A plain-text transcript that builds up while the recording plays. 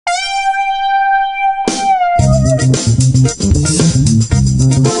Well,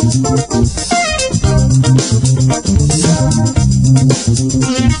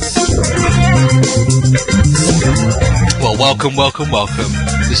 welcome.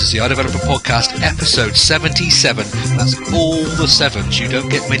 This is the iDeveloper podcast, episode 77. That's all the sevens. You don't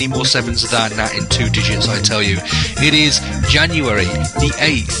get many more sevens than that in 2 digits, I tell you. It is January the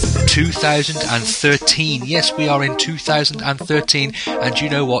 8th, 2013. Yes, we are in 2013. And you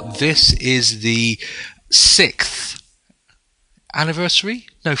know what? This is the 6th anniversary?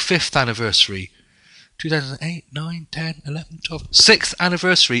 No, 5th anniversary. 2008, 9, 10, 11, 12. 6th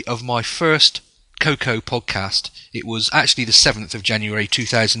anniversary of my first Coco podcast. It was actually the 7th of January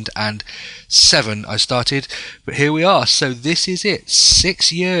 2007 I started, but here we are. So this is it.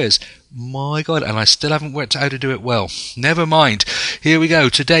 6 years. My God, and I still haven't worked out how to do it well. Never mind. Here we go.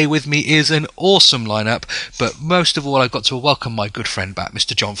 Today with me is an awesome lineup, but most of all I've got to welcome my good friend back,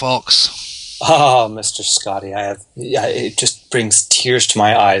 Mr. John Fox. Oh, Mr. Scotty, it just brings tears to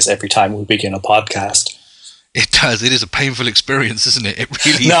my eyes every time we begin a podcast. It does. It is a painful experience, isn't it? It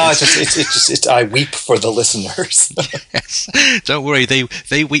really is. I weep for the listeners. Yes. Don't worry.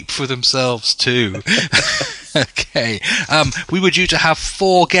 They weep for themselves too. Okay. We were due to have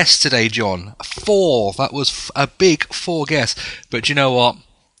 4 guests today, John. 4. That was a big 4 guests. But you know what?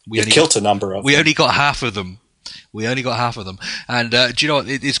 We killed a number of them. We only got half of them. And do you know what?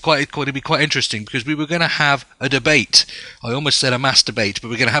 It's going to be quite interesting because we were going to have a debate. I almost said a mass debate, but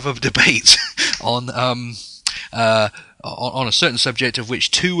we're going to have a debate on a certain subject, of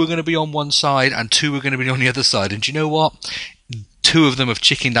which 2 were going to be on one side and 2 were going to be on the other side. And do you know what? 2 of them have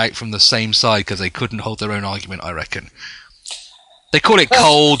chickened out from the same side because they couldn't hold their own argument, I reckon. They call it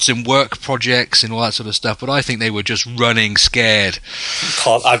colds and work projects and all that sort of stuff, but I think they were just running scared.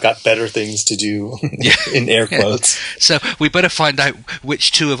 I've got better things to do, in air quotes. Yeah. So we better find out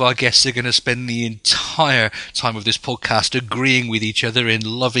which 2 of our guests are going to spend the entire time of this podcast agreeing with each other in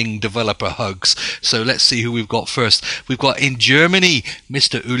loving developer hugs. So let's see who we've got first. We've got in Germany,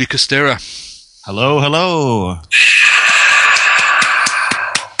 Mr. Kusterer. Hello.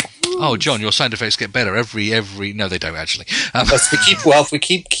 Oh, John, your sound effects get better every. No, they don't actually. If we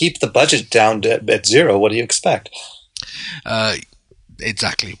keep the budget down at 0, what do you expect?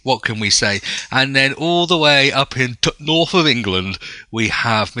 Exactly. What can we say? And then all the way up in north of England, we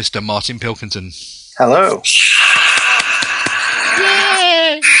have Mr. Martin Pilkington. Hello.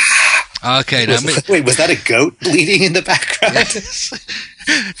 Yay! Okay. Wait, was that a goat bleeding in the background? Yes.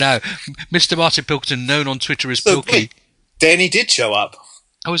 Now, Mr. Martin Pilkington, known on Twitter as Pilky. Wait, Danny did show up.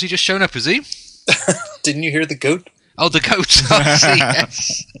 Oh, has he just shown up, is he? Didn't you hear the goat? Oh, the goat. Oh, see,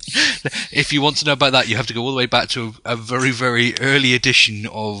 yes. If you want to know about that, you have to go all the way back to a very, very early edition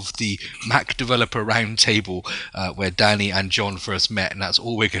of the Mac Developer Roundtable, where Danny and John first met, and that's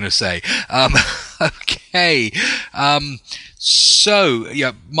all we're going to say. Okay. So,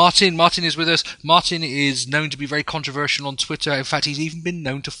 yeah, Martin is with us. Martin is known to be very controversial on Twitter. In fact, he's even been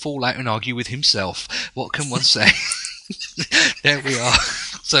known to fall out and argue with himself. What can one say? There we are.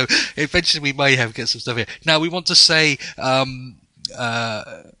 So eventually we may get some stuff here. Now we want to say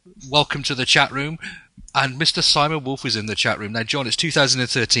welcome to the chat room, and Mr. Simon Wolf is in the chat room. Now, John, it's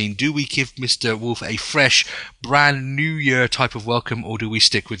 2013. Do we give Mr. Wolf a fresh, brand new year type of welcome, or do we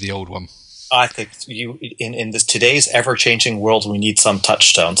stick with the old one? I think in this today's ever-changing world, we need some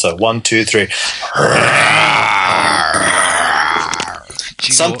touchstone. So 1, 2, 3.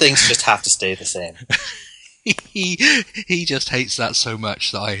 Some things just have to stay the same. He just hates that so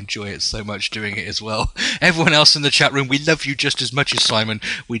much that I enjoy it so much doing it as well. Everyone else in the chat room, we love you just as much as Simon.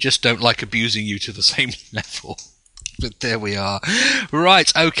 We just don't like abusing you to the same level. But there we are.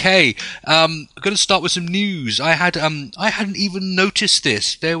 Right, okay. I'm going to start with some news. I hadn't even noticed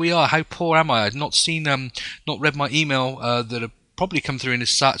this. There we are. How poor am I? I'd not seen, not read my email that had probably come through in his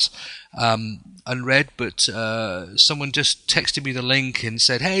sat unread, but someone just texted me the link and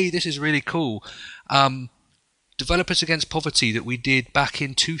said, "Hey, this is really cool." Developers Against Poverty that we did back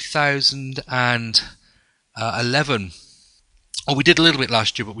in 2011. Oh, we did a little bit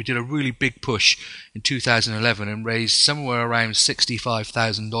last year, but we did a really big push in 2011 and raised somewhere around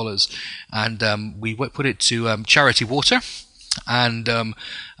 $65,000. And we put it to Charity Water. And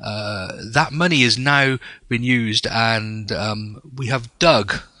that money has now been used, and we have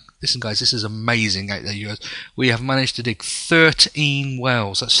dug. Listen, guys, this is amazing out there. We have managed to dig 13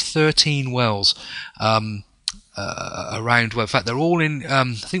 wells. That's 13 wells. Around, well, in fact, they're all in,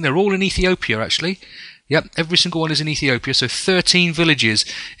 I think they're all in Ethiopia, actually. Yep, every single one is in Ethiopia. So 13 villages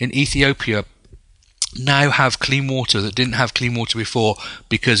in Ethiopia now have clean water that didn't have clean water before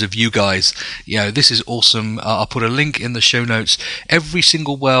because of you guys. This is awesome. I'll put a link in the show notes. Every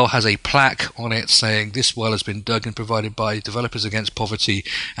single well has a plaque on it saying this well has been dug and provided by Developers Against Poverty,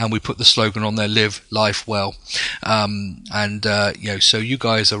 and we put the slogan on there, live life well. So you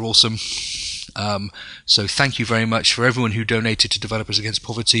guys are awesome. So thank you very much for everyone who donated to Developers Against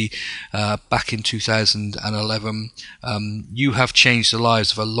Poverty back in 2011. You have changed the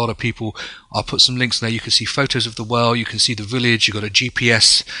lives of a lot of people. I'll put some links there. You can see photos of the well. You can see the village. You've got a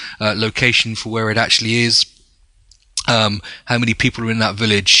GPS location for where it actually is. How many people are in that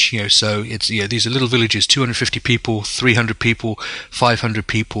village? So it's these are little villages, 250 people, 300 people, 500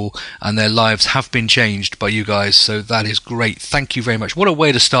 people, and their lives have been changed by you guys. So that is great. Thank you very much. What a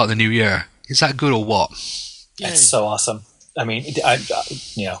way to start the new year. Is that good or what? That's so awesome. I mean,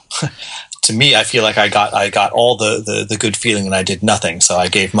 to me, I feel like I got all the good feeling, and I did nothing. So I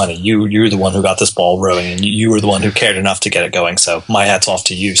gave money. You're the one who got this ball rolling, and you were the one who cared enough to get it going. So my hat's off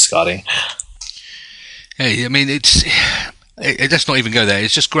to you, Scotty. Hey, I mean, let's not even go there.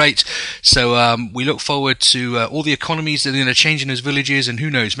 It's just great. So we look forward to all the economies that are going to change in those villages, and who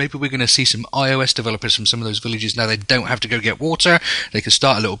knows, maybe we're going to see some iOS developers from some of those villages. Now they don't have to go get water. They can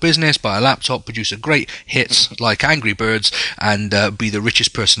start a little business, buy a laptop, produce a great hit like Angry Birds, and be the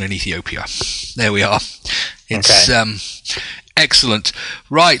richest person in Ethiopia. There we are. It's okay. Excellent.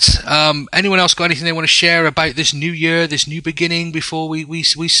 Right. Anyone else got anything they want to share about this new year, this new beginning before we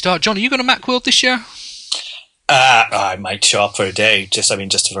start? John, are you going to Macworld this year? I might show up for a day, just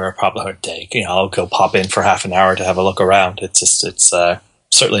for a proper day. I'll go pop in for half an hour to have a look around. It's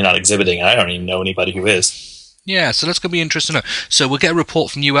certainly not exhibiting, and I don't even know anybody who is. Yeah, so that's going to be interesting. So we'll get a report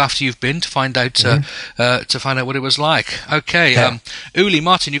from you after you've been to find out what it was like. Okay, yeah. Uli,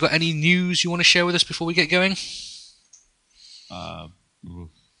 Martin, you got any news you want to share with us before we get going? Not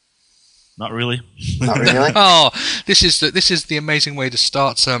really. Not really. Oh, this is the amazing way to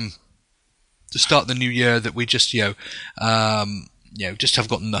start the new year, that we just just have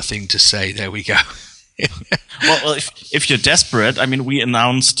got nothing to say. There we go. well, if you're desperate, I mean, we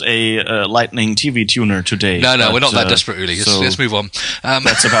announced a Lightning TV tuner today. No, we're not that desperate, really. Let's move on.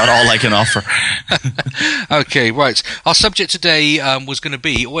 That's about all I can offer. Okay, right. Our subject today was going to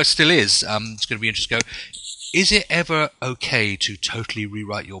be, or it still is, it's going to be interesting. Is it ever okay to totally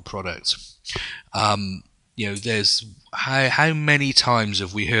rewrite your product? There's how many times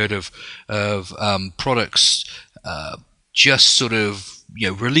have we heard of products just sort of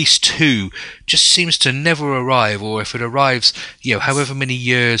release 2 just seems to never arrive, or if it arrives however many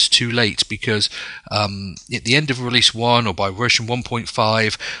years too late, because at the end of release 1 or by version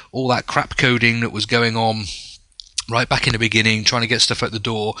 1.5, all that crap coding that was going on right back in the beginning, trying to get stuff out the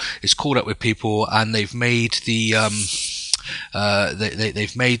door, is caught up with people, and they've made the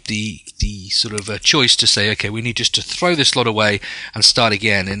they've made the sort of a choice to say, okay, we need just to throw this lot away and start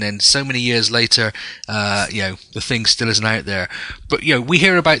again. And then so many years later, the thing still isn't out there. But we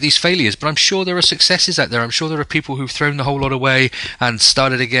hear about these failures, but I'm sure there are successes out there. I'm sure there are people who've thrown the whole lot away and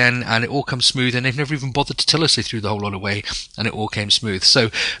started again, and it all comes smooth, and they've never even bothered to tell us they threw the whole lot away and it all came smooth. So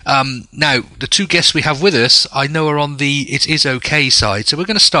now the two guests we have with us, I know, are on the it is okay side, so we're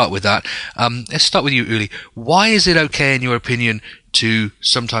going to start with that. Let's start with you, Uli. Why is it okay, in your opinion, to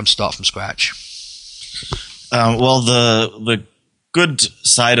sometimes start from scratch? Well, the good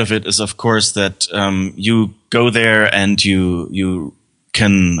side of it is, of course, that you go there and you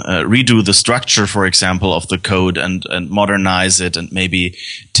can redo the structure, for example, of the code and modernize it, and maybe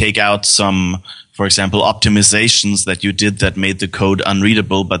take out some, for example, optimizations that you did that made the code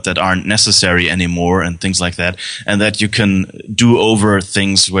unreadable but that aren't necessary anymore, and things like that, and that you can do over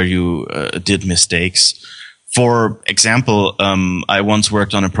things where you did mistakes. For example, I once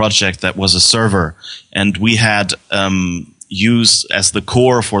worked on a project that was a server, and we had used as the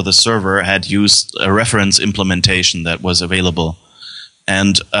core for the server had used a reference implementation that was available.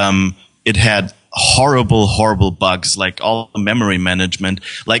 And it had horrible bugs, like all the memory management.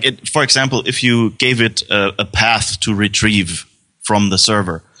 Like, for example, if you gave it a path to retrieve from the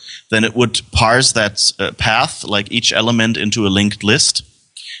server, then it would parse that path, like each element, into a linked list.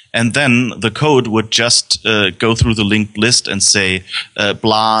 And then the code would just go through the linked list and say,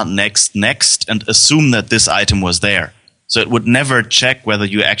 blah, next, and assume that this item was there. So it would never check whether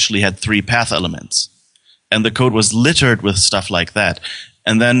you actually had 3 path elements. And the code was littered with stuff like that.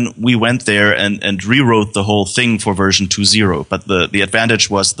 And then we went there and rewrote the whole thing for version 2.0. But the advantage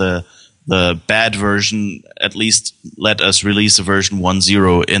was the bad version at least let us release a version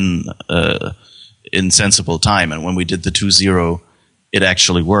 1.0 in sensible time. And when we did the 2.0, it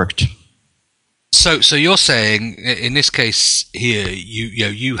actually worked. So you're saying in this case here,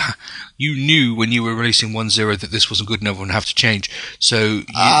 you knew when you were releasing 1.0 that this wasn't good enough and have to change. So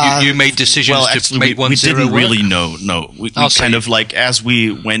you made decisions to make 1.0 we didn't work? really know. No, we kind of like as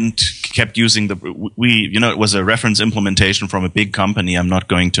we went, kept using it was a reference implementation from a big company. I'm not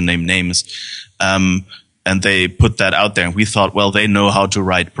going to name names. And they put that out there, and we thought, well, they know how to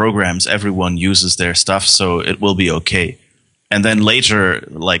write programs. Everyone uses their stuff, so it will be okay. And then later,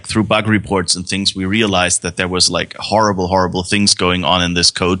 like through bug reports and things, we realized that there was like horrible, horrible things going on in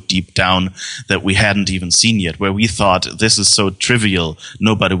this code deep down that we hadn't even seen yet, where we thought this is so trivial,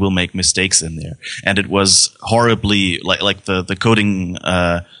 nobody will make mistakes in there. And it was horribly, like the coding,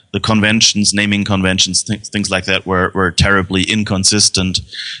 the conventions, naming conventions, things like that were terribly inconsistent.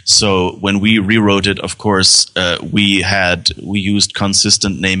 So when we rewrote it, of course, we used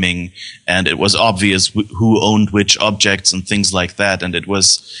consistent naming, and it was obvious who owned which objects and things like that. And it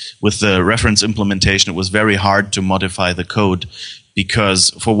was, with the reference implementation, it was very hard to modify the code because,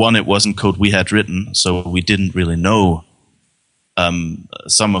 for one, it wasn't code we had written, so we didn't really know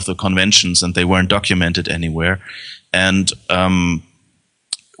some of the conventions, and they weren't documented anywhere. And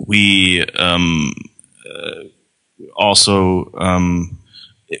we also,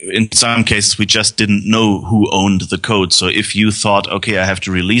 in some cases, we just didn't know who owned the code. So if you thought, okay, I have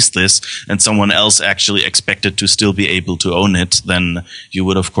to release this, and someone else actually expected to still be able to own it, then you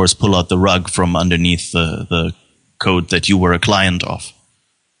would, of course, pull out the rug from underneath the code that you were a client of.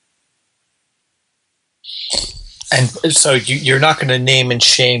 And so you're not going to name and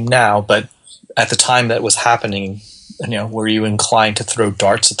shame now, but at the time that was happening, were you inclined to throw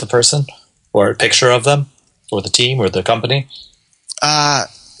darts at the person or a picture of them or the team or the company?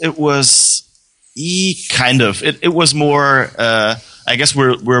 It was kind of. It was more. I guess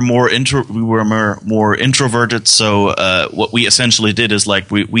we were more introverted. So what we essentially did is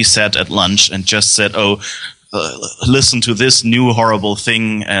like we sat at lunch and just said, listen to this new horrible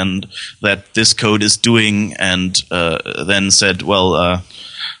thing and that this code is doing, and then said, well.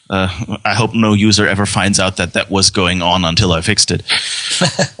 I hope no user ever finds out that was going on until I fixed it.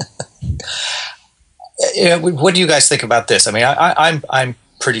 What do you guys think about this? I mean, I'm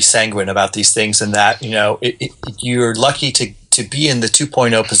pretty sanguine about these things, in that you're lucky to be in the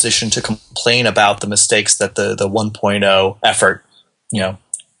 2.0 position to complain about the mistakes that the 1.0 effort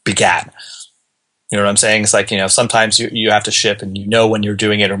began. You know what I'm saying? It's like, sometimes you have to ship and when you're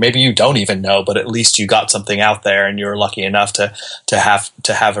doing it, or maybe you don't even know, but at least you got something out there and you're lucky enough to have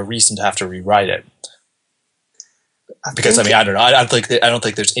a reason to have to rewrite it. Because I don't know. I don't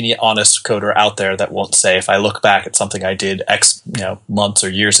think there's any honest coder out there that won't say, if I look back at something I did X months or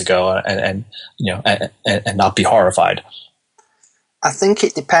years ago and not be horrified. I think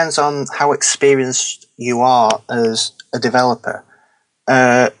it depends on how experienced you are as a developer.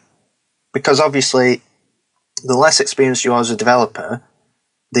 Because obviously, the less experienced you are as a developer,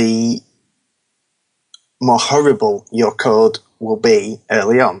 the more horrible your code will be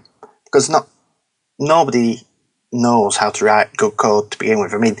early on. Because nobody knows how to write good code to begin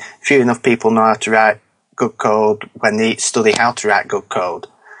with. I mean, few enough people know how to write good code when they study how to write good code.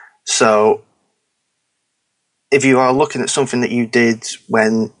 So, if you are looking at something that you did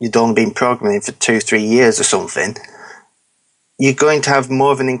when you'd only been programming for 2-3 years or something, you're going to have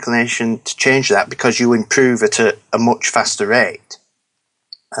more of an inclination to change that because you improve at a much faster rate.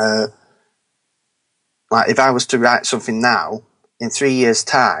 Like if I was to write something now, in 3 years'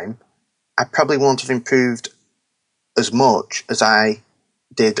 time, I probably won't have improved as much as I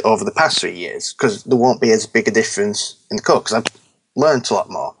did over the past 3 years, because there won't be as big a difference in the code, because I've learned a lot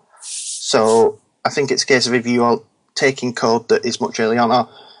more. So I think it's a case of, if you are taking code that is much early on, or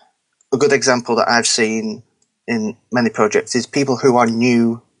a good example that I've seen in many projects is people who are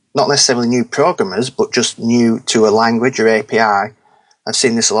new, not necessarily new programmers, but just new to a language or API. I've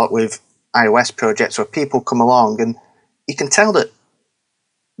seen this a lot with iOS projects where people come along and you can tell that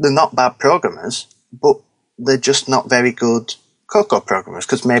they're not bad programmers, but they're just not very good Cocoa programmers,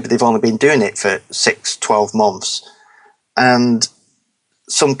 because maybe they've only been doing it for 6-12 months. And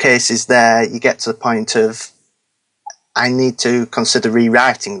some cases there, you get to the point of, I need to consider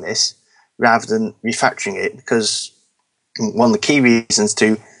rewriting this rather than refactoring it, because one of the key reasons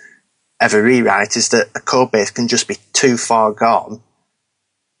to ever rewrite is that a code base can just be too far gone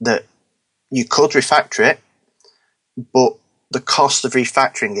that you could refactor it, but the cost of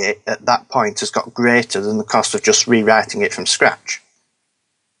refactoring it at that point has got greater than the cost of just rewriting it from scratch.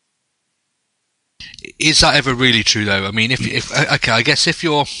 Is that ever really true, though? I mean, if okay, I guess if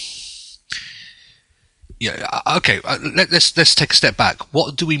you're... Yeah, okay, let's take a step back.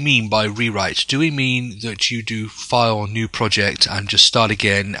 What do we mean by rewrite? Do we mean that you do file a new project and just start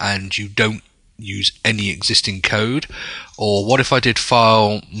again, and you don't use any existing code? Or what if I did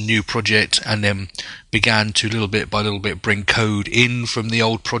file new project and then began to little bit by little bit bring code in from the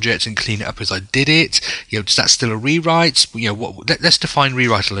old project and clean it up as I did it? Is that still a rewrite? Let's define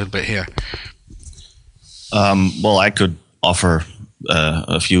rewrite a little bit here. Well, I could offer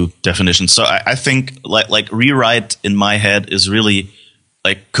a few definitions. So I think like rewrite in my head is really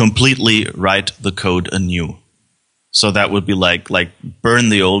like completely write the code anew. So that would be like burn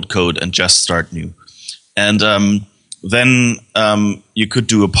the old code and just start new. And then you could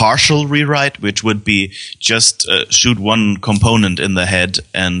do a partial rewrite, which would be just shoot one component in the head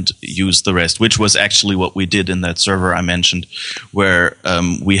and use the rest, which was actually what we did in that server I mentioned, where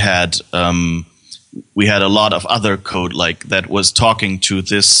we had a lot of other code like that was talking to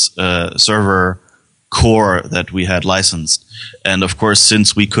this server core that we had licensed. And of course,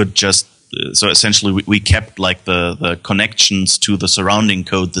 since we could just so essentially we kept like the connections to the surrounding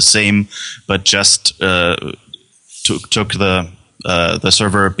code the same, but just took the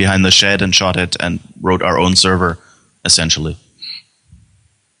server behind the shed and shot it and wrote our own server essentially.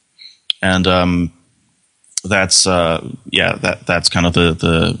 And that's kind of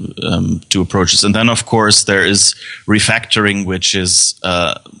the two approaches. And then of course there is refactoring, which is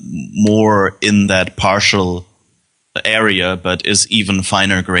more in that partial area, but is even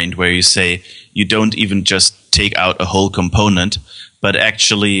finer grained, where you say you don't even just take out a whole component, but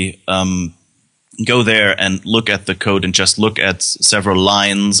actually go there and look at the code and just look at several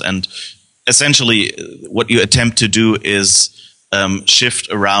lines. And essentially what you attempt to do is shift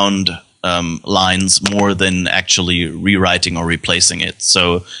around lines more than actually rewriting or replacing it.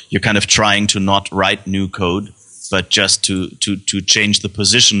 So you're kind of trying to not write new code, but just to change the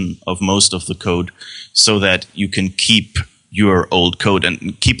position of most of the code so that you can keep your old code.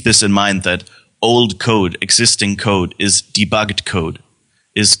 And keep this in mind that old code, existing code, is debugged code,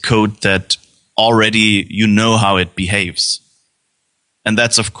 is code that already you know how it behaves. And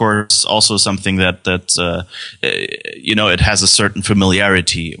that's, of course, also something that it has a certain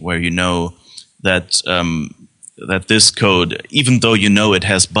familiarity where you know that that this code, even though you know it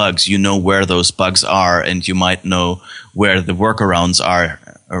has bugs, you know where those bugs are, and you might know where the workarounds are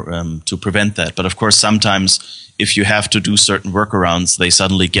to prevent that. But of course, sometimes if you have to do certain workarounds, they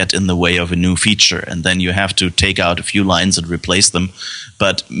suddenly get in the way of a new feature, and then you have to take out a few lines and replace them.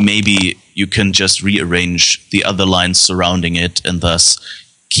 But maybe you can just rearrange the other lines surrounding it and thus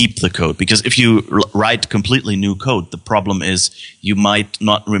keep the code. Because if you write completely new code, the problem is you might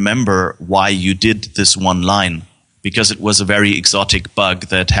not remember why you did this one line, because it was a very exotic bug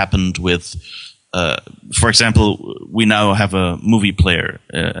that happened with, for example, we now have a movie player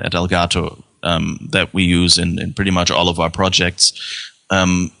at Elgato that we use in pretty much all of our projects.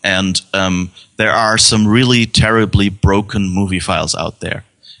 And there are some really terribly broken movie files out there.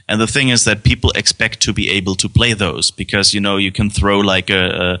 And the thing is that people expect to be able to play those because, you can throw like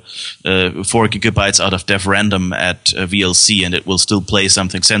a 4 gigabytes out of def random at VLC and it will still play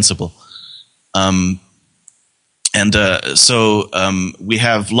something sensible. So we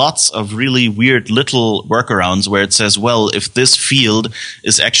have lots of really weird little workarounds where it says, well, if this field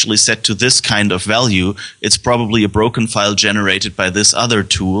is actually set to this kind of value, it's probably a broken file generated by this other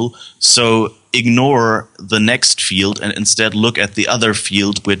tool. So ignore the next field and instead look at the other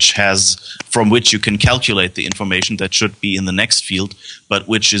field from which you can calculate the information that should be in the next field, but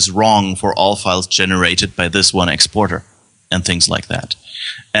which is wrong for all files generated by this one exporter and things like that.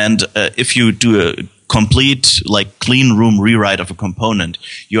 And if you do a complete clean room rewrite of a component,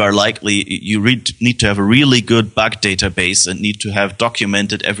 you need to have a really good bug database and need to have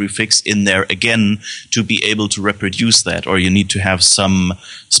documented every fix in there again to be able to reproduce that, or you need to have some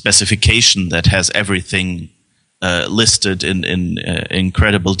specification that has everything listed in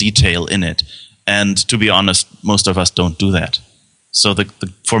incredible detail in it. And to be honest, most of us don't do that. So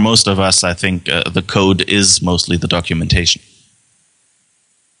for most of us, I think the code is mostly the documentation.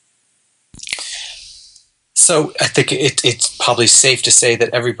 So I think it's probably safe to say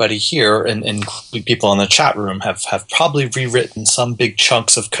that everybody here and people in the chat room have probably rewritten some big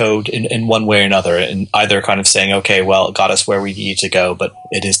chunks of code in one way or another, and either kind of saying, okay, well, it got us where we need to go, but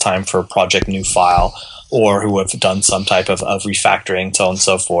it is time for a project new file, or who have done some type of refactoring, so on and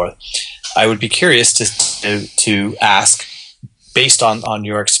so forth. I would be curious to ask, based on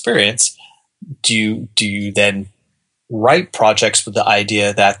your experience, do you then write projects with the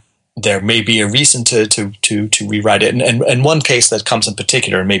idea that there may be a reason to rewrite it? And one case that comes in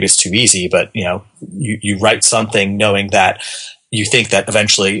particular, maybe it's too easy, but you write something knowing that you think that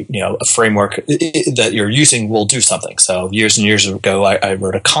eventually, a framework that you're using will do something. So years and years ago, I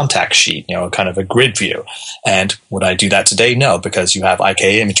wrote a contact sheet, kind of a grid view. And would I do that today? No, because you have IK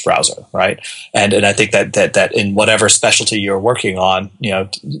image browser, right? And I think that in whatever specialty you're working on,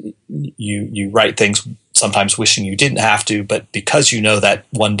 you write things sometimes wishing you didn't have to, but because you know that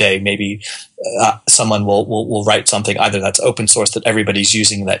one day maybe someone will write something either that's open source that everybody's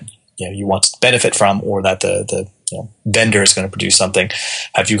using that you want to benefit from, or that the vendor is going to produce something.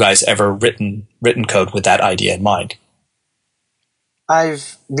 Have you guys ever written code with that idea in mind?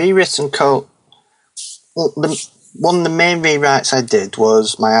 I've rewritten code. Well, one of the main rewrites I did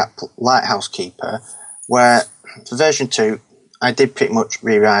was my app Lighthouse Keeper, where for version 2, I did pretty much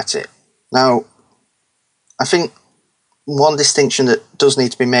rewrite it. Now, I think one distinction that does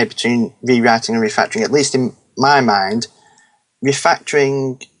need to be made between rewriting and refactoring, at least in my mind,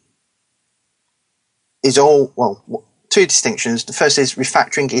 refactoring is two distinctions. The first is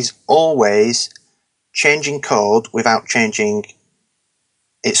refactoring is always changing code without changing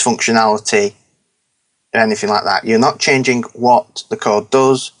its functionality or anything like that. You're not changing what the code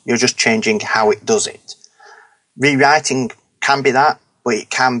does, you're just changing how it does it. Rewriting can be that, but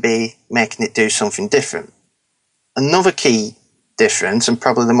it can be making it do something different. Another key difference, and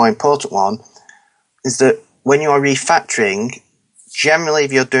probably the more important one, is that when you're refactoring, generally,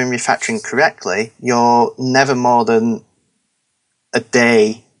 if you're doing refactoring correctly, you're never more than a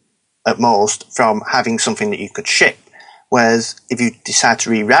day at most from having something that you could ship. Whereas if you decide to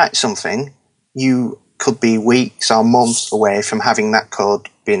rewrite something, you could be weeks or months away from having that code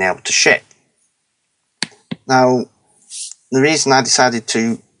being able to ship. Now, the reason I decided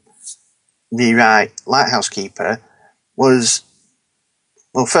to rewrite Lighthouse Keeper was,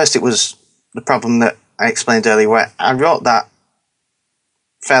 first it was the problem that I explained earlier, where I wrote that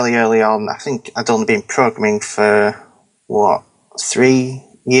fairly early on. I think I'd only been programming for 3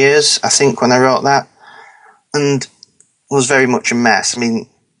 years, I think, when I wrote that, and it was very much a mess. I mean,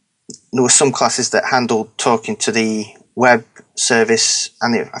 there were some classes that handled talking to the web service,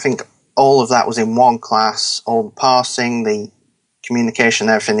 and I think all of that was in one class, all the parsing, the communication,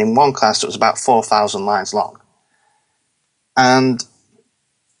 everything in one class that was about 4,000 lines long. And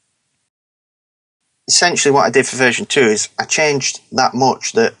essentially what I did for version 2 is I changed that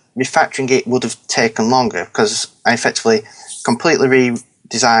much that refactoring it would have taken longer, because I effectively completely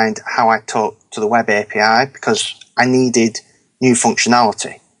redesigned how I talk to the web API, because I needed new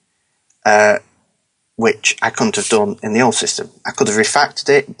functionality, which I couldn't have done in the old system. I could have refactored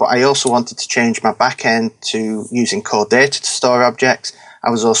it, but I also wanted to change my backend to using core data to store objects.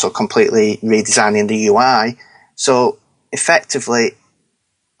 I was also completely redesigning the UI. So effectively,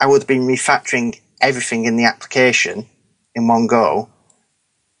 I would have been refactoring everything in the application in one go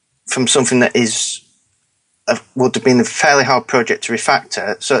from something that would have been a fairly hard project to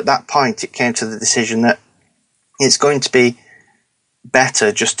refactor. So at that point, it came to the decision that it's going to be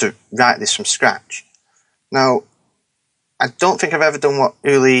better just to write this from scratch. Now, I don't think I've ever done what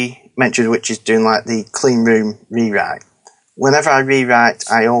Uli mentioned, which is doing like the clean room rewrite. Whenever I rewrite,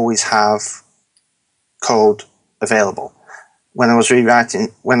 I always have code available. When I was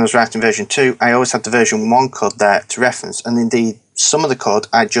writing version 2, I always had the version 1 code there to reference, and indeed some of the code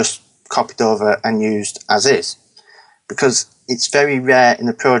I just copied over and used as is, because it's very rare in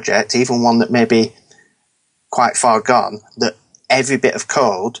a project, even one that may be quite far gone, that every bit of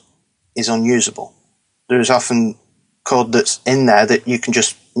code is unusable. There is often code that's in there that you can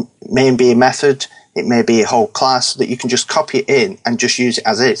just, may be a method, it may be a whole class, that you can just copy it in and just use it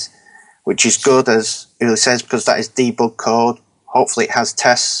as is, which is good, as Uli says, because that is debug code. Hopefully it has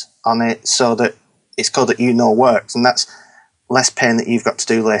tests on it so that it's code that you know works, and that's less pain that you've got to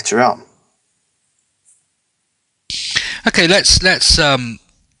do later on. Okay, let's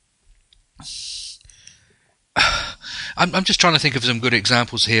I'm just trying to think of some good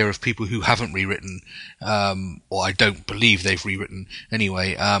examples here of people who haven't rewritten, or I don't believe they've rewritten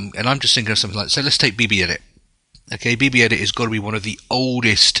anyway. And I'm just thinking of something like, so let's take BBEdit. Okay, BBEdit has got to be one of the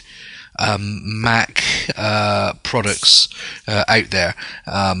oldest Mac products out there.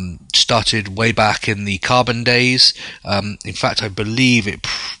 Started way back in the Carbon days. In fact, I believe it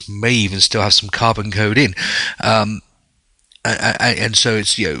may even still have some Carbon code in. And so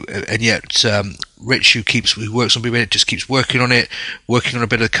it's, and yet Rich, who works on BBEdit, just keeps working on it, working on a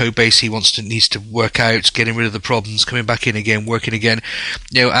bit of code base he needs to work out, getting rid of the problems, coming back in again, working again,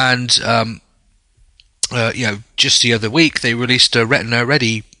 and just the other week they released a Retina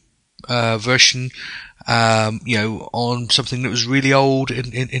Ready version, on something that was really old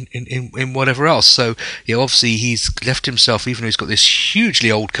in whatever else. So, obviously he's left himself, even though he's got this hugely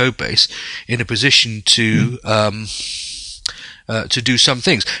old code base, in a position to to do some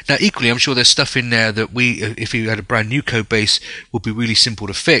things. Now, equally, I'm sure there's stuff in there that if we had a brand new code base, would be really simple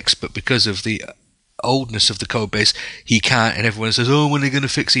to fix, but because of the oldness of the code base, he can't, and everyone says, oh, when are they going to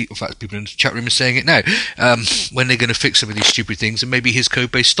fix it? In fact, people in the chat room are saying it now. When they're going to fix some of these stupid things, and maybe his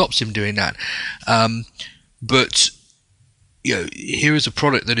code base stops him doing that. But here is a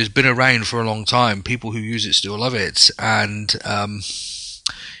product that has been around for a long time. People who use it still love it, and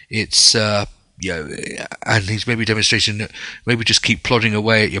it's and he's maybe demonstrating that maybe just keep plodding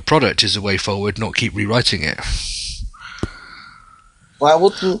away at your product is the way forward, not keep rewriting it. Well,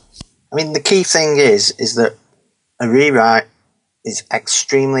 the key thing is that a rewrite is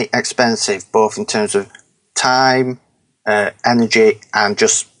extremely expensive, both in terms of time, energy, and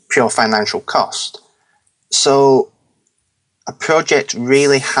just pure financial cost. So a project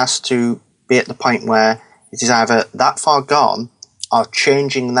really has to be at the point where it is either that far gone or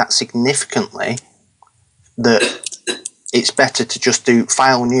changing that significantly that it's better to just do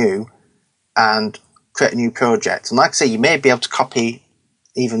file new and create a new project. And like I say, you may be able to copy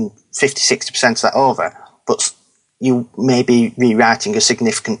even 50-60% of that over, but you may be rewriting a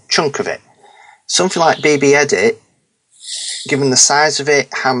significant chunk of it. Something like BB Edit, given the size of it,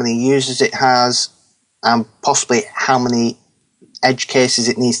 how many users it has, and possibly how many edge cases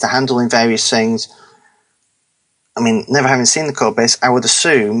it needs to handle in various things. Never having seen the code base, I would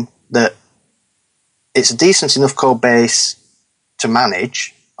assume that it's a decent enough code base to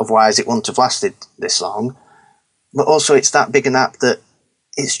manage, otherwise it wouldn't have lasted this long. But also it's that big an app that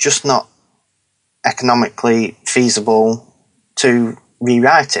it's just not economically feasible to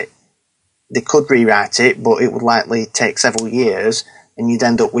rewrite it. They could rewrite it, but it would likely take several years, and you'd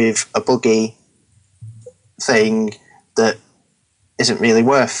end up with a buggy thing that isn't really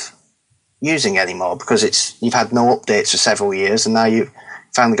worth using anymore because you've had no updates for several years, and now you've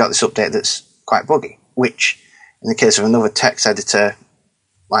finally got this update that's quite buggy, which in the case of another text editor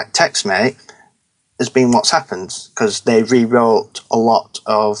like TextMate has been what's happened, because they rewrote a lot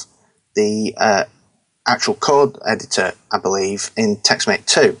of the actual code editor, I believe, in TextMate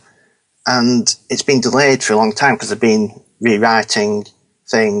 2, and it's been delayed for a long time because they've been rewriting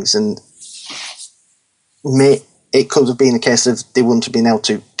things, and it could have been a case of they wouldn't have been able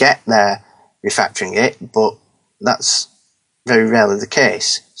to get there refactoring it, but that's very rarely the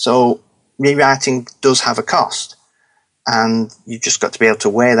case. So rewriting does have a cost, and you've just got to be able to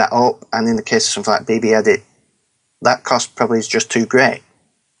weigh that up, and in the case of something like BB Edit, that cost probably is just too great.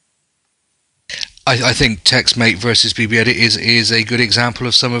 I think TextMate versus BB Edit is a good example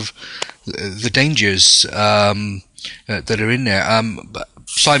of some of the dangers that are in there.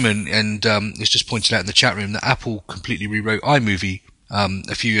 Simon has just pointed out in the chat room that Apple completely rewrote iMovie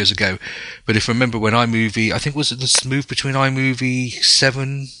a few years ago. But if you remember when iMovie, I think was it this move between iMovie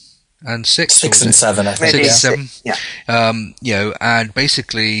 7 and 6? 6 and 7, I think. 6 and 7. Yeah. And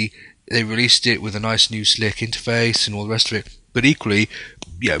basically they released it with a nice new slick interface and all the rest of it. But equally,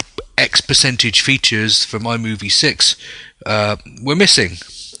 X percentage features from iMovie 6 were missing.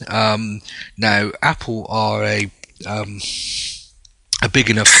 Now, Apple are a big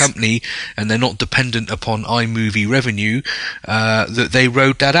enough company, and they're not dependent upon iMovie revenue, that they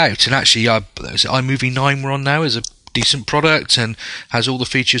rode that out. And actually, iMovie 9 we're on now is a decent product and has all the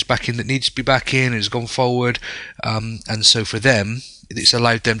features back in that needs to be back in, and has gone forward. And so for them, it's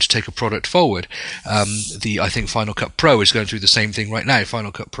allowed them to take a product forward. I think Final Cut Pro is going through the same thing right now.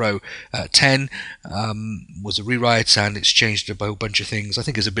 Final Cut Pro 10 was a rewrite, and it's changed a whole bunch of things. I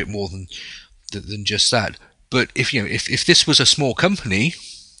think it's a bit more than just that. But if this was a small company,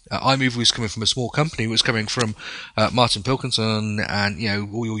 iMovie was coming from a small company, it was coming from Martin Pilkington,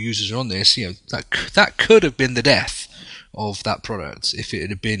 and all your users are on this. That could have been the death of that product if it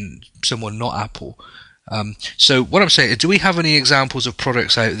had been someone not Apple. So what I'm saying, do we have any examples of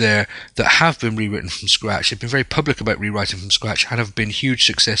products out there that have been rewritten from scratch, have been very public about rewriting from scratch, and have been huge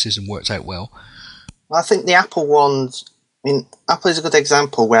successes and worked out well? Well, I think the Apple ones, Apple is a good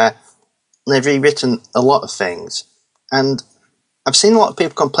example where they've rewritten a lot of things, and I've seen a lot of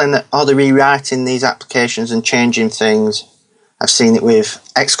people complain that they're rewriting these applications and changing things. I've seen it with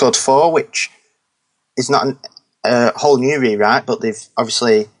Xcode 4, which is not a whole new rewrite, but they've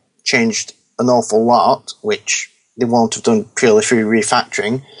obviously changed an awful lot, which they won't have done purely through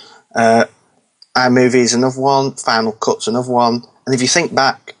refactoring. iMovie is another one, Final Cut's another one, and if you think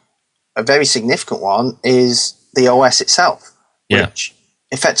back, a very significant one is the OS itself, which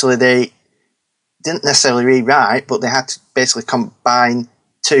effectively they didn't necessarily rewrite, but they had to basically combine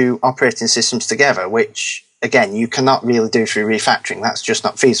two operating systems together, which, again, you cannot really do through refactoring. That's just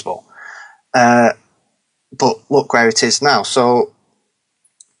not feasible. But look where it is now.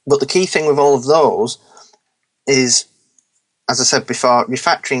 But the key thing with all of those is, as I said before,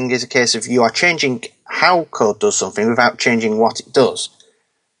 refactoring is a case of you are changing how code does something without changing what it does.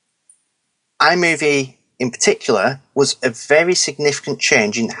 iMovie, in particular, was a very significant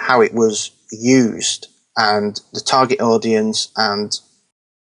change in how it was used and the target audience and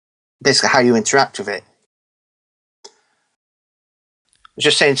basically how you interact with it.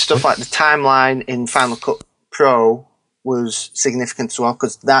 Just saying stuff like the timeline in Final Cut Pro was significant as well,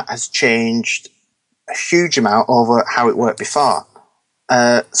 because that has changed a huge amount over how it worked before.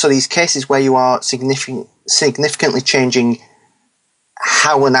 So these cases where you are significantly changing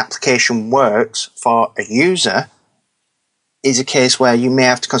how an application works for a user is a case where you may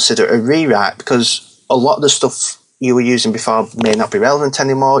have to consider a rewrite, because a lot of the stuff you were using before may not be relevant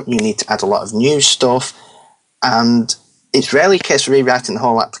anymore. You need to add a lot of new stuff, and it's rarely a case of rewriting the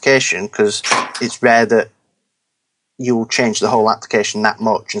whole application, because it's rare that you will change the whole application that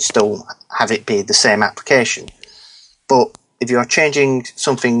much and still have it be the same application. But if you are changing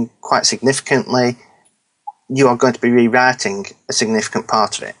something quite significantly, you are going to be rewriting a significant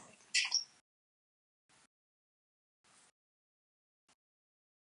part of it.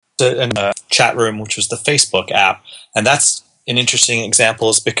 In a chat room, which was the Facebook app, and that's an interesting example,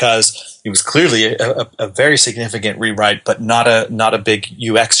 is because it was clearly a very significant rewrite, but not a big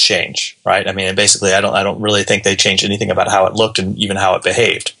UX change, right? I mean, basically, I don't really think they changed anything about how it looked and even how it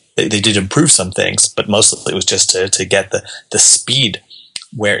behaved. They did improve some things, but mostly it was just to get the speed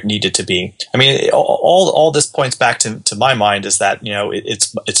where it needed to be. I mean, all this points back to my mind is that, you know,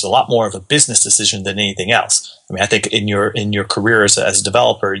 it's a lot more of a business decision than anything else. I mean, I think in your career as a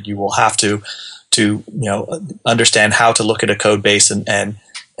developer, you will have to you know, understand how to look at a code base and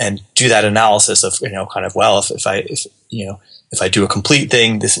do that analysis of, you know, kind of, well, if I do a complete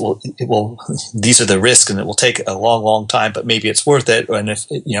thing, these are the risks, and it will take a long time, but maybe it's worth it. And if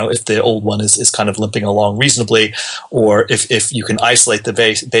the old one is kind of limping along reasonably, or if you can isolate the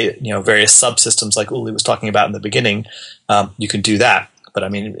various subsystems like Uli was talking about in the beginning, you can do that. But I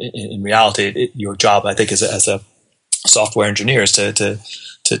mean, in reality, your job, I think, as a software engineer is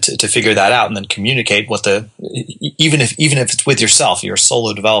to figure that out and then communicate what even if it's with yourself, you're a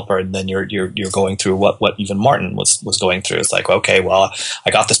solo developer, and then you're going through what even Martin was going through. It's like, okay, well,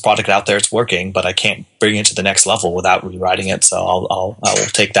 I got this product out there, it's working, but I can't bring it to the next level without rewriting it, so I will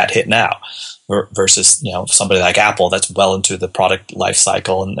take that hit now. Versus, you know, somebody like Apple that's well into the product life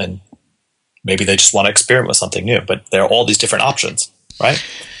cycle, and maybe they just want to experiment with something new, but there are all these different options, right?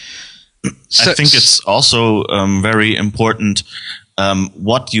 I think it's also very important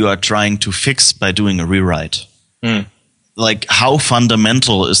what you are trying to fix by doing a rewrite. Like, how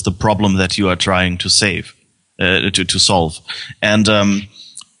fundamental is the problem that you are trying to to solve? And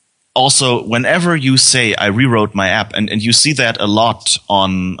also, whenever you say, I rewrote my app, and you see that a lot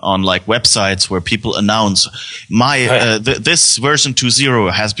on like websites where people announce, this version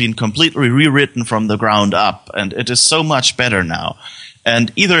 2.0 has been completely rewritten from the ground up, and it is so much better now.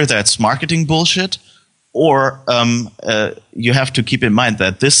 And either that's marketing bullshit, or you have to keep in mind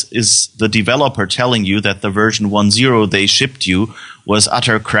that this is the developer telling you that the version 1.0 they shipped you was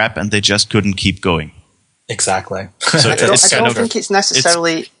utter crap and they just couldn't keep going. Exactly. So I don't think it's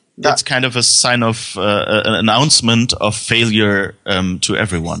necessarily... It's kind of a sign of an announcement of failure to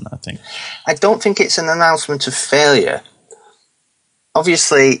everyone, I think. I don't think it's an announcement of failure.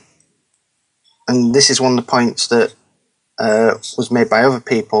 Obviously, and this is one of the points that was made by other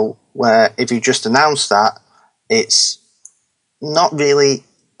people, where if you just announce that, it's not really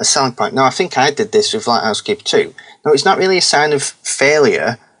a selling point. Now, I think I did this with Lighthouse Keeper 2. No, it's not really a sign of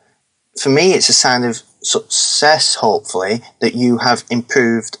failure. For me, it's a sign of success, hopefully, that you have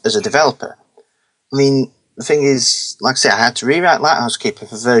improved as a developer. I mean, the thing is, like I say, I had to rewrite Lighthouse Keeper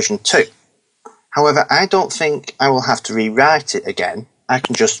for version 2. However, I don't think I will have to rewrite it again. I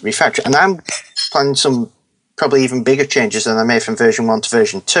can just refactor it. And I'm planning some probably even bigger changes than I made from version 1 to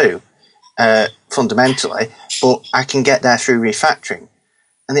version 2, fundamentally, but I can get there through refactoring.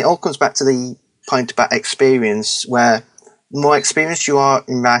 And it all comes back to the point about experience, where the more experienced you are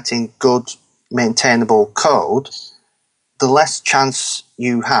in writing good, maintainable code, the less chance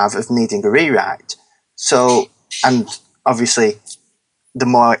you have of needing a rewrite. So, and obviously, the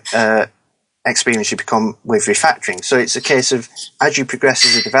more experienced you become with refactoring. So it's a case of, as you progress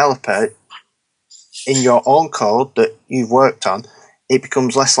as a developer, in your own code that you've worked on, it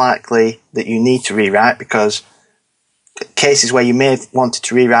becomes less likely that you need to rewrite, because cases where you may have wanted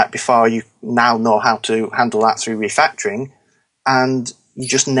to rewrite before, you now know how to handle that through refactoring, and you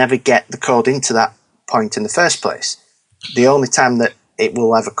just never get the code into that point in the first place. The only time that it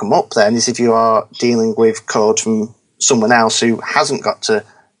will ever come up then is if you are dealing with code from someone else who hasn't got to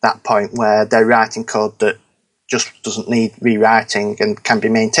that point where they're writing code that just doesn't need rewriting and can be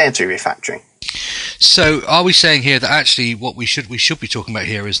maintained through refactoring. So, are we saying here that actually what we should be talking about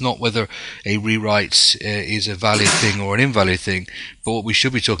here is not whether a rewrite is a valid thing or an invalid thing, but what we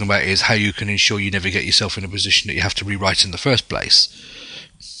should be talking about is how you can ensure you never get yourself in a position that you have to rewrite in the first place?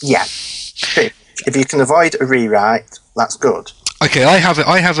 Yeah. If you can avoid a rewrite, that's good. Okay, I have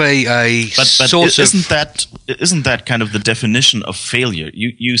a but sort isn't that kind of the definition of failure?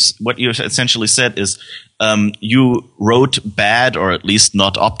 What you essentially said is you wrote bad or at least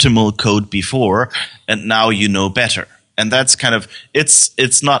not optimal code before, and now you know better. And that's kind of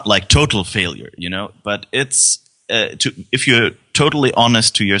it's not like total failure, but it's if you're totally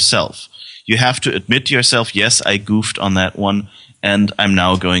honest to yourself, you have to admit to yourself, yes, I goofed on that one, and I'm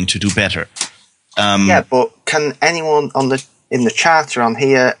now going to do better. Yeah, but can anyone in the chat or on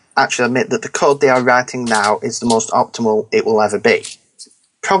here actually admit that the code they are writing now is the most optimal it will ever be?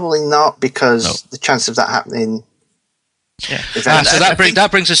 Probably not, because the chance of that happening. Yeah. So that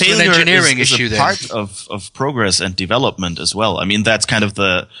brings us to an engineering issue. Then part of progress and development as well. I mean, that's kind of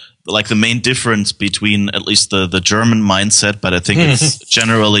the main difference between at least the German mindset, but I think it's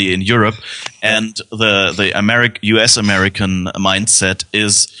generally in Europe, and the US American mindset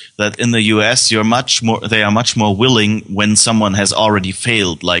is that in the US they are much more willing when someone has already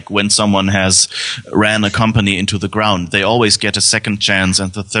failed, like when someone has ran a company into the ground. They always get a second chance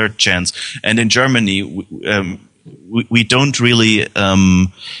and the third chance. And in Germany, we don't really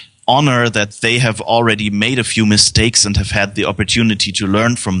honor that they have already made a few mistakes and have had the opportunity to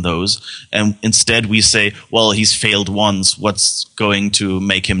learn from those. And instead we say, well, he's failed once. What's going to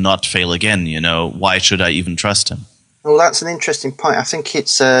make him not fail again? Why should I even trust him? Well, that's an interesting point. I think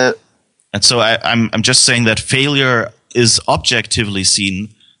it's And so I'm just saying that failure is objectively seen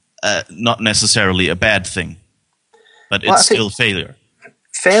not necessarily a bad thing, but it's still failure.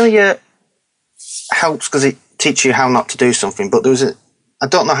 Failure helps because it teaches you how not to do something, but I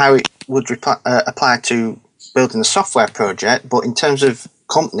don't know how it would apply to building a software project, but in terms of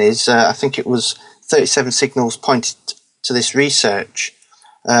companies, I think it was 37 Signals pointed to this research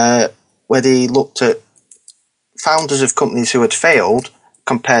where they looked at founders of companies who had failed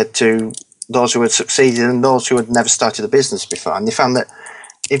compared to those who had succeeded and those who had never started a business before. And they found that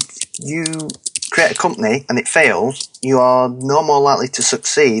if you create a company and it fails, you are no more likely to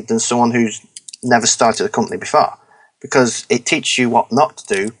succeed than someone who's never started a company before, because it teaches you what not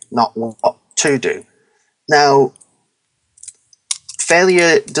to do, not what to do. Now,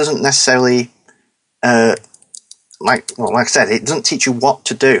 failure doesn't necessarily, like I said, it doesn't teach you what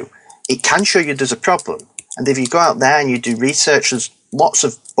to do. It can show you there's a problem. And if you go out there and you do research, there's lots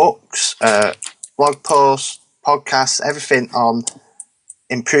of books, blog posts, podcasts, everything on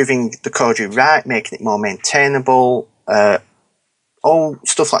improving the code you write, making it more maintainable, all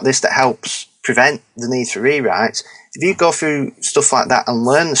stuff like this that helps prevent the need for rewrites. If you go through stuff like that and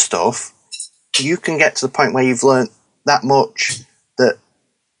learn the stuff, you can get to the point where you've learned that much that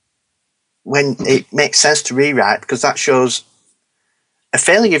when it makes sense to rewrite, because that shows a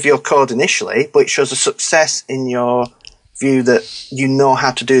failure of your code initially, but it shows a success in your view that you know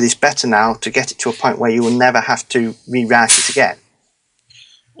how to do this better now to get it to a point where you will never have to rewrite it again.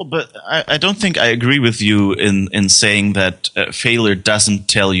 Well, but I don't think I agree with you in saying that failure doesn't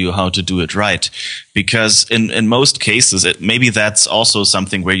tell you how to do it right, because in most cases, maybe that's also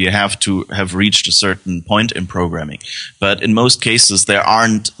something where you have to have reached a certain point in programming. But in most cases, there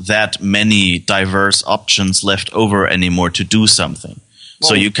aren't that many diverse options left over anymore to do something. Well,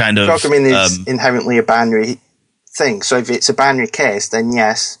 so you kind of programming is inherently a binary thing. So if it's a binary case, then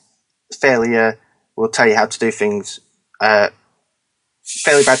yes, failure will tell you how to do things.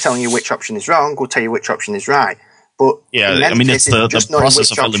 Failure by telling you which option is wrong will tell you which option is right. But it's the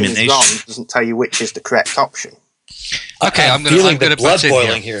process of elimination. Wrong doesn't tell you which is the correct option. Okay, I'm going to blood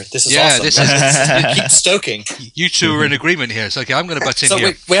boiling here. This is awesome. You keep stoking. You two are in agreement here. So okay, I'm going to butt in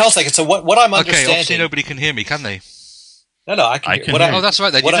here. Wait hold a second. So what I'm understanding? Okay, obviously nobody can hear me, can they? No, I can hear. Oh, that's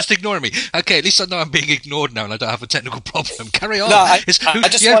right then. You're just ignoring me. Okay, at least I know I'm being ignored now and I don't have a technical problem. Carry on. No,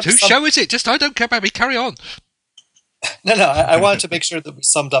 whose show is it? I don't care about me. Carry on. No, I wanted to make sure that we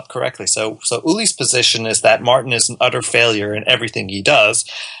summed up correctly. So Uli's position is that Martin is an utter failure in everything he does,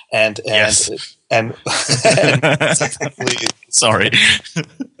 and sorry,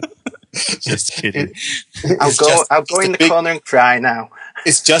 just kidding. I'll go in the corner and cry now.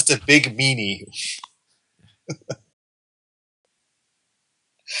 It's just a big meanie.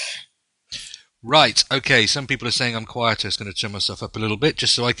 Right, okay, some people are saying I'm quieter. It's going to turn myself up a little bit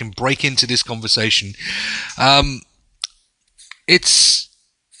just so I can break into this conversation. It's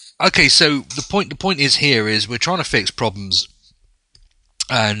okay. So the point is we're trying to fix problems,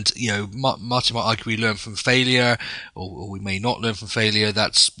 And, Martin might argue we learn from failure, or we may not learn from failure.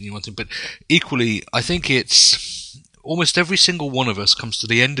 That's one thing. But equally, I think it's almost every single one of us comes to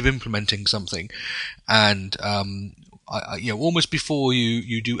the end of implementing something. And, almost before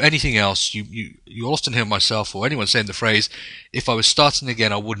you do anything else, you'll often hear myself or anyone saying the phrase, if I was starting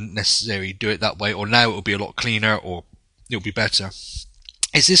again, I wouldn't necessarily do it that way, or now it will be a lot cleaner, or it'll be better.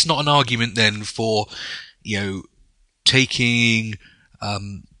 Is this not an argument then for, taking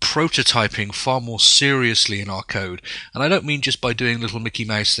prototyping far more seriously in our code? And I don't mean just by doing little Mickey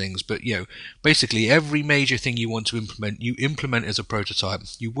Mouse things, but basically every major thing you want to implement, you implement as a prototype.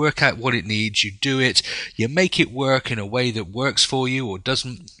 You work out what it needs, you do it, you make it work in a way that works for you or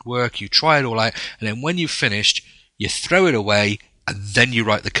doesn't work, you try it all out, and then when you've finished, you throw it away, and then you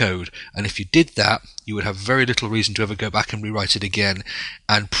write the code. And if you did that, you would have very little reason to ever go back and rewrite it again.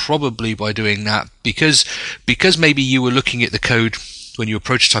 And probably by doing that, because maybe you were looking at the code when you were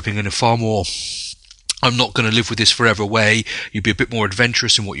prototyping in a far more, I'm not going to live with this forever way, you'd be a bit more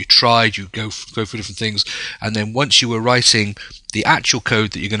adventurous in what you tried, you go through different things, and then once you were writing the actual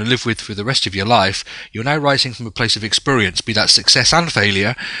code that you're going to live with for the rest of your life, you're now writing from a place of experience, be that success and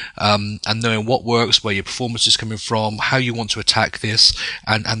failure, and knowing what works, where your performance is coming from, how you want to attack this,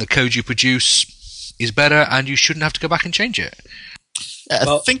 and the code you produce is better, and you shouldn't have to go back and change it.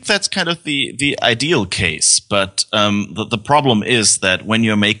 I think that's kind of the ideal case, but the problem is that when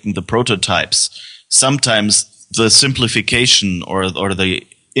you're making the prototypes, sometimes the simplification or the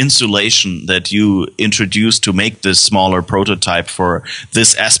insulation that you introduce to make this smaller prototype for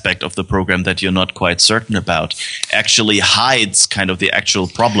this aspect of the program that you're not quite certain about actually hides kind of the actual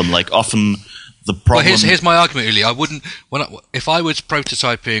problem. Like often the problem. Well, here's my argument, really. If I was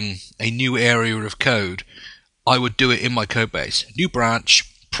prototyping a new area of code, I would do it in my code base. New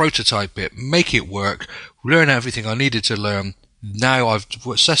branch, prototype it, make it work, learn everything I needed to learn. Now I've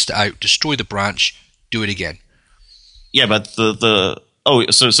sussed it out, destroy the branch, do it again. Yeah, but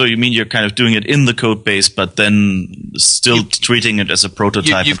so you mean you're kind of doing it in the code base, but then still treating it as a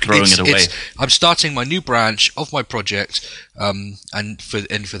prototype and throwing it away. I'm starting my new branch of my project, and for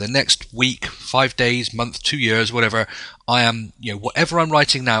the next week, 5 days, month, 2 years, whatever, I am, whatever I'm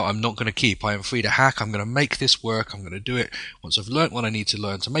writing now, I'm not going to keep. I am free to hack. I'm going to make this work. I'm going to do it. Once I've learnt what I need to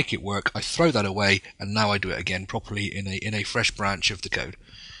learn to make it work, I throw that away, and now I do it again properly in a fresh branch of the code.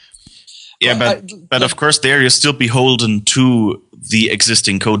 Yeah, but of course there you're still beholden to the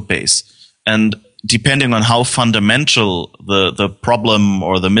existing code base. And depending on how fundamental the problem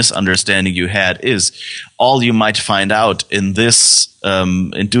or the misunderstanding you had is, all you might find out in this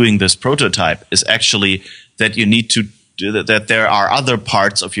in doing this prototype is actually that you need to that there are other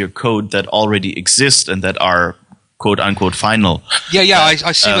parts of your code that already exist and that are quote unquote final. I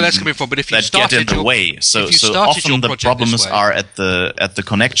see where that's coming from. But if you get in the way, so often the problems are at the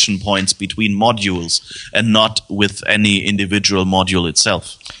connection points between modules and not with any individual module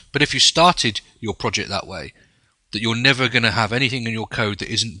itself. But if you started your project that way, that you're never going to have anything in your code that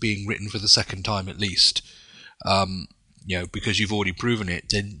isn't being written for the second time at least, because you've already proven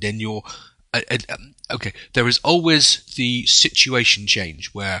it, then you're okay. There is always the situation change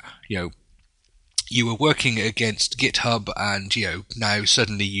where you were working against GitHub, and now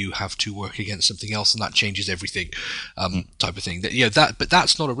suddenly you have to work against something else, and that changes everything, type of thing. But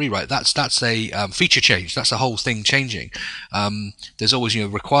that's not a rewrite. That's a feature change. That's the whole thing changing. There's always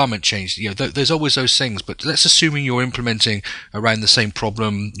requirement change. There's always those things. But let's assuming you're implementing around the same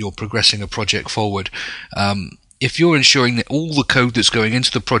problem, you're progressing a project forward. If you're ensuring that all the code that's going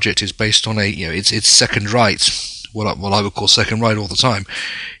into the project is based on it's second write, what I would call second write all the time,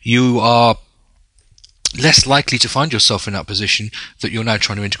 you are less likely to find yourself in that position that you're now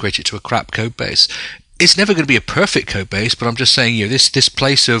trying to integrate it to a crap code base. It's never going to be a perfect code base, but I'm just saying, this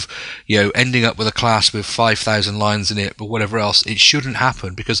place of, ending up with a class with 5,000 lines in it, or whatever else, it shouldn't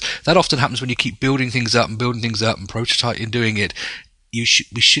happen, because that often happens when you keep building things up and prototyping and doing it. We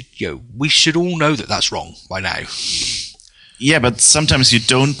should all know that that's wrong by now. Yeah, but sometimes you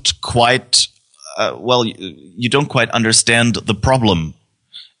don't quite, you don't quite understand the problem.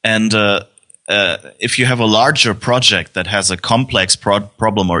 And, if you have a larger project that has a complex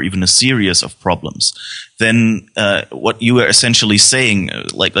problem or even a series of problems, then what you are essentially saying,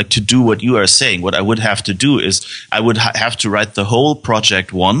 like to do what you are saying, what I would have to do is I would have to write the whole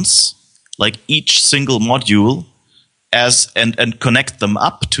project once, like each single module, and connect them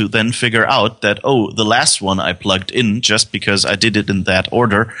up to then figure out that, the last one I plugged in just because I did it in that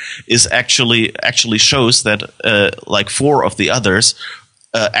order is actually shows that like 4 of the others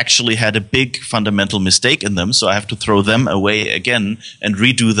actually had a big fundamental mistake in them, so I have to throw them away again and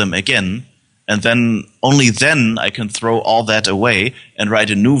redo them again. And then only then I can throw all that away and write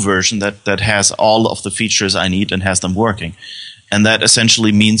a new version that has all of the features I need and has them working. And that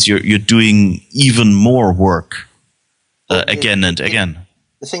essentially means you're doing even more work again and again.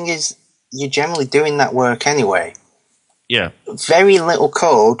 The thing is, you're generally doing that work anyway. Yeah. Very little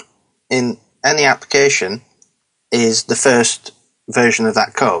code in any application is the first version of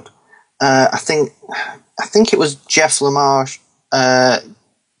that code. I think it was Jeff Lamarche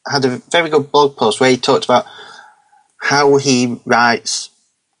had a very good blog post where he talked about how he writes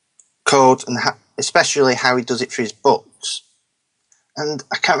code and especially how he does it for his books. And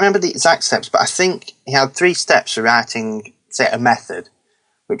I can't remember the exact steps, but I think he had 3 steps for writing, say, a method,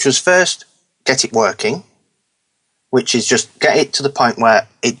 which was first, get it working, which is just get it to the point where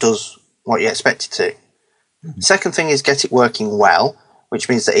it does what you expect it to. The second thing is get it working well, which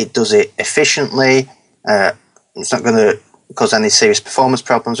means that it does it efficiently. It's not going to cause any serious performance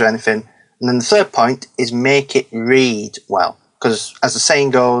problems or anything. And then the third point is make it read well. Because as the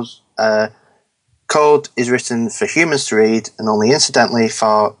saying goes, code is written for humans to read and only incidentally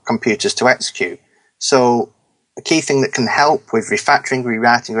for computers to execute. So a key thing that can help with refactoring,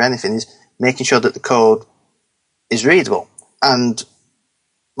 rewriting or anything is making sure that the code is readable. And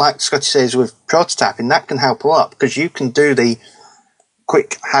like Scotty says with prototyping, that can help a lot because you can do the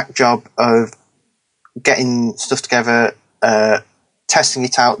quick hack job of getting stuff together, testing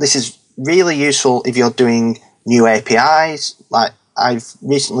it out. This is really useful if you're doing new APIs. Like I've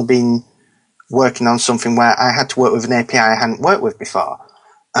recently been working on something where I had to work with an API I hadn't worked with before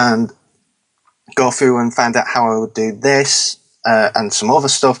and go through and find out how I would do this and some other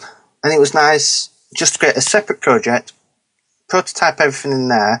stuff. And it was nice just to create a separate project, prototype everything in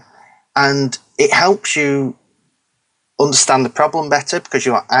there, and it helps you understand the problem better because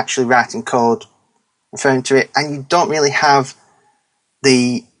you're actually writing code referring to it, and you don't really have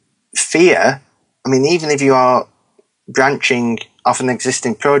the fear. I mean, even if you are branching off an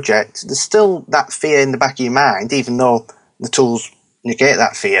existing project, there's still that fear in the back of your mind, even though the tools negate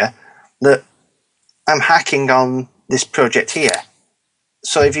that fear, that I'm hacking on this project here.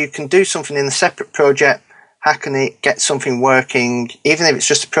 So if you can do something in a separate project, hack on it, get something working, even if it's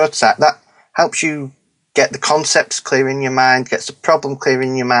just a prototype, that helps you get the concepts clear in your mind, gets the problem clear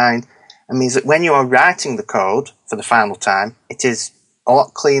in your mind, and means that when you are writing the code for the final time, it is a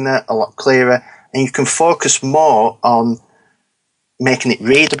lot cleaner, a lot clearer, and you can focus more on making it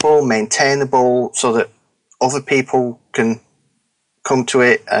readable, maintainable, so that other people can come to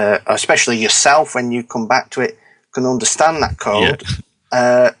it, especially yourself when you come back to it, can understand that code,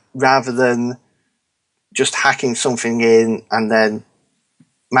 rather than just hacking something in and then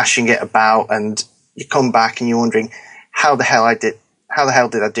mashing it about, and you come back and you're wondering how the hell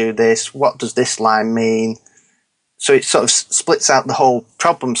did I do this? What does this line mean? So it sort of splits out the whole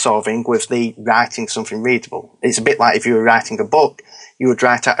problem solving with the writing something readable. It's a bit like if you were writing a book, you would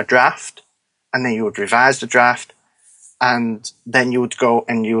write out a draft and then you would revise the draft and then you would go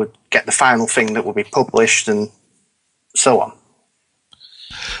and you would get the final thing that will be published and so on.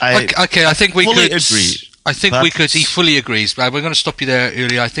 I think we fully could agree. I think we could. He fully agrees. But we're going to stop you there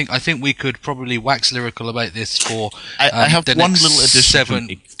early. I think we could probably wax lyrical about this for. I have the one next little addition.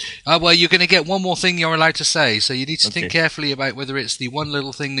 7. Well, you're going to get one more thing you're allowed to say. So you need to think carefully about whether it's the one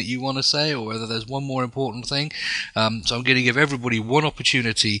little thing that you want to say or whether there's one more important thing. So I'm going to give everybody one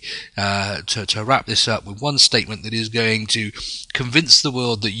opportunity to wrap this up with one statement that is going to convince the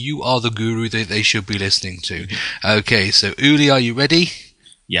world that you are the guru that they should be listening to. Okay, so Uli, are you ready?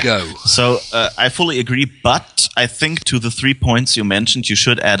 Yeah. Go. So I fully agree, but I think to the 3 points you mentioned, you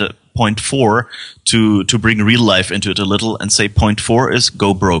should add a point 4 to bring real life into it a little and say point 4 is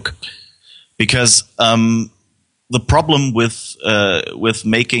go broke. Because the problem with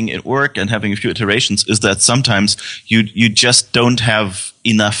making it work and having a few iterations is that sometimes you just don't have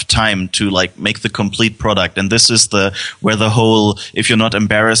enough time to like make the complete product, and this is where the whole if you're not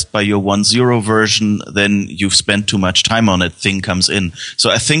embarrassed by your 1.0 version, then you've spent too much time on it thing comes in. So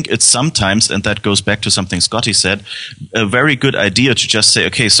I think it's sometimes, and that goes back to something Scotty said, a very good idea to just say,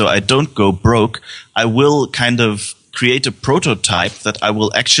 okay, so I don't go broke. I will kind of create a prototype that I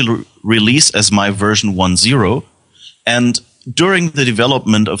will actually release as my version 1.0. And during the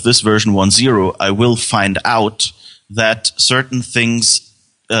development of this version 1.0, I will find out that certain things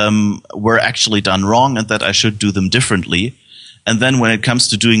were actually done wrong and that I should do them differently. And then when it comes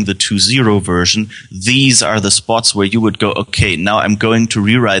to doing the 2.0 version, these are the spots where you would go, okay, now I'm going to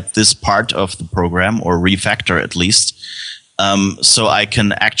rewrite this part of the program, or refactor at least, so I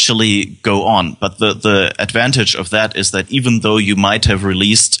can actually go on. But the advantage of that is that even though you might have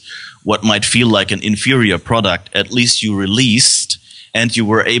released what might feel like an inferior product, at least you released and you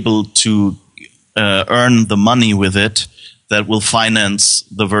were able to earn the money with it that will finance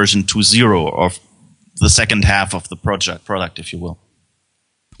the version 2.0 or the second half of the product, if you will.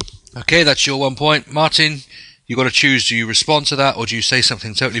 Okay, that's your 1 point. Martin, you've got to choose. Do you respond to that, or do you say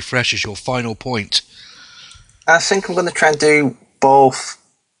something totally fresh as your final point? I think I'm going to try and do both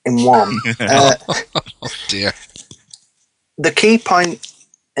in one. Oh dear. The key point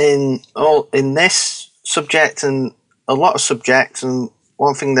in this subject and a lot of subjects, and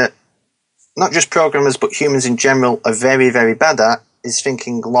one thing that not just programmers but humans in general are very, very bad at, is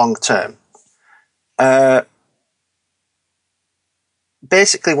thinking long term.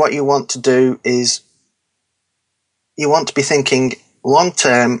 Basically what you want to do is you want to be thinking long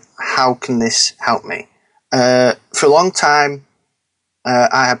term, how can this help me? For a long time,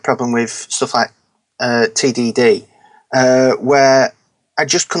 I had a problem with stuff like TDD, where I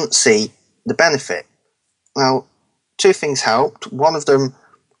just couldn't see the benefit. Well, two things helped. One of them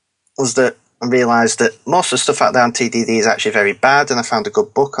was that I realised that most of the stuff out there on TDD is actually very bad, and I found a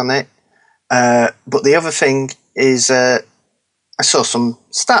good book on it. But the other thing is I saw some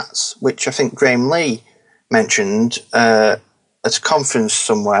stats, which I think Graham Lee mentioned at a conference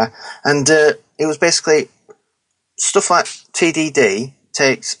somewhere, and it was basically stuff like TDD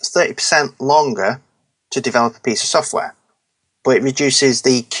takes 30% longer to develop a piece of software, but it reduces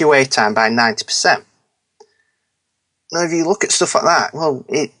the QA time by 90%. Now, if you look at stuff like that, well,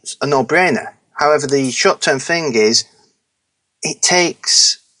 it's a no-brainer. However, the short-term thing is it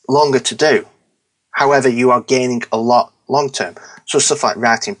takes longer to do. However, you are gaining a lot long-term. So stuff like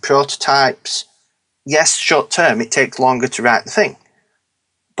writing prototypes, yes, short-term, it takes longer to write the thing.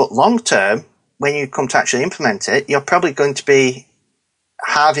 But long-term, when you come to actually implement it, you're probably going to be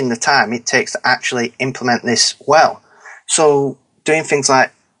halving the time it takes to actually implement this well. So doing things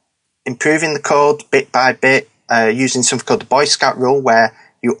like improving the code bit by bit, using something called the Boy Scout rule, where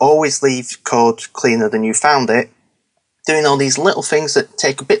you always leave code cleaner than you found it, doing all these little things that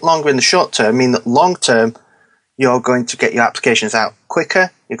take a bit longer in the short term mean that long term you're going to get your applications out quicker,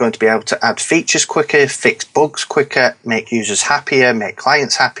 you're going to be able to add features quicker, fix bugs quicker, make users happier, make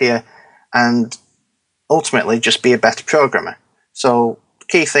clients happier, and ultimately just be a better programmer. So the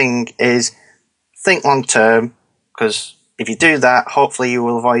key thing is think long term, because if you do that, hopefully you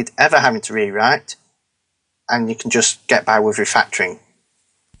will avoid ever having to rewrite, and you can just get by with refactoring.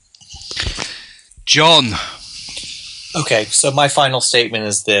 John. Okay, so my final statement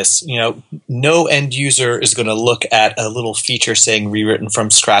is this. No end user is going to look at a little feature saying rewritten from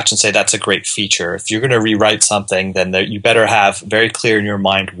scratch and say that's a great feature. If you're going to rewrite something, then you better have very clear in your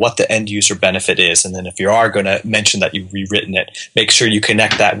mind what the end user benefit is. And then if you are going to mention that you've rewritten it, make sure you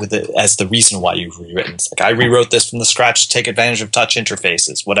connect that with it as the reason why you've rewritten. It's like, I rewrote this from the scratch to take advantage of touch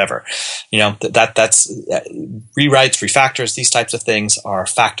interfaces, whatever. That's rewrites, refactors, these types of things are a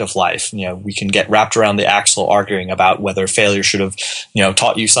fact of life. We can get wrapped around the axle arguing about whether failure should have,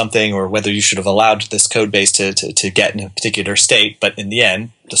 taught you something, or whether you should have allowed this code base to get in a particular state. But in the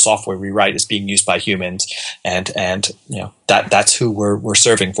end, the software we write is being used by humans, and that's who we're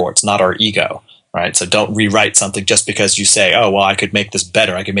serving for. It's not our ego, right? So don't rewrite something just because you say, oh, well, I could make this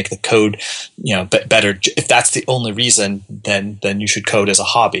better. I could make the code, better. If that's the only reason, then you should code as a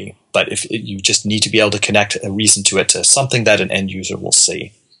hobby. But if you just need to be able to connect a reason to it, to something that an end user will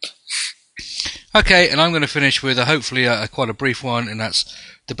see. Okay, and I'm going to finish with hopefully quite a brief one, and that's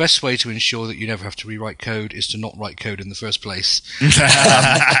the best way to ensure that you never have to rewrite code is to not write code in the first place.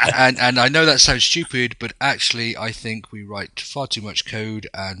 And I know that sounds stupid, but actually I think we write far too much code,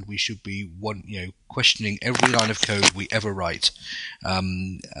 and we should be questioning every line of code we ever write.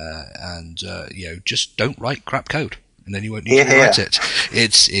 Just don't write crap code, and then you won't need to rewrite it.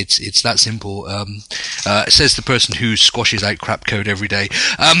 It's that simple. Says the person who squashes out crap code every day.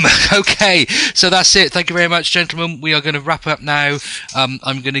 Okay, so that's it. Thank you very much, gentlemen. We are going to wrap up now.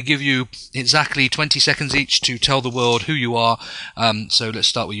 I'm going to give you exactly 20 seconds each to tell the world who you are. So let's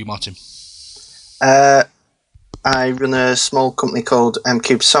start with you, Martin. I run a small company called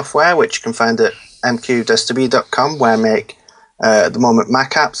mCube Software, which you can find at mcubesw.com, where I make, at the moment,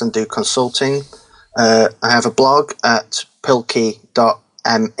 Mac apps and do consulting. I have a blog at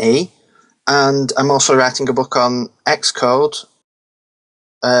pilkey.me, and I'm also writing a book on Xcode,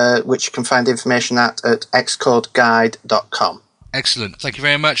 which you can find information at xcodeguide.com. Excellent. Thank you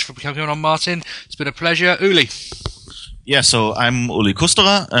very much for coming on, Martin. It's been a pleasure. Uli. Yeah, so I'm Uli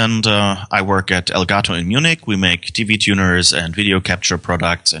Kusterer, and I work at Elgato in Munich. We make TV tuners and video capture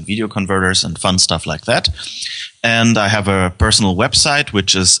products and video converters and fun stuff like that. And I have a personal website,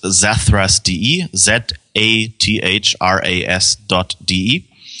 which is zathras.de, zathras.de.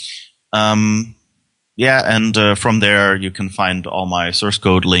 and from there you can find all my source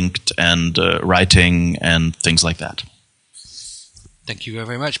code linked and writing and things like that. Thank you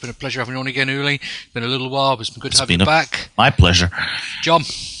very much. It's been a pleasure having you on again, Uli. It's been a little while, but it's been good to have you back. My pleasure. John.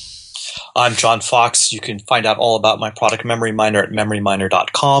 I'm John Fox. You can find out all about my product Memory Miner at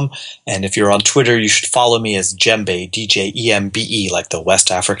memoryminer.com. And if you're on Twitter, you should follow me as Djembe, D-J-E-M-B-E, like the West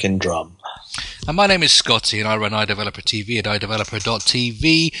African drum. And my name is Scotty, and I run iDeveloper TV at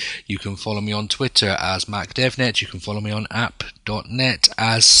iDeveloper.tv. You can follow me on Twitter as MacDevNet. You can follow me on app.net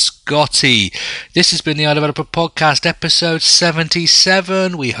as Scotty. This has been the iDeveloper Podcast, episode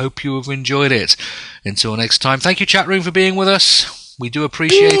 77. We hope you have enjoyed it. Until next time, thank you, chat room, for being with us. We do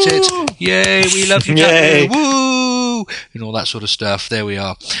appreciate it. Yay, we love you, chat room. Woo! And all that sort of stuff. There we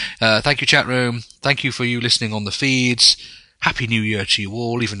are. Thank you, chat room. Thank you for you listening on the feeds. Happy New Year to you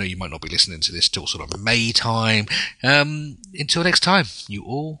all, even though you might not be listening to this till sort of May time. Until next time, you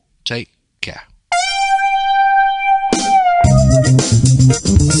all take care.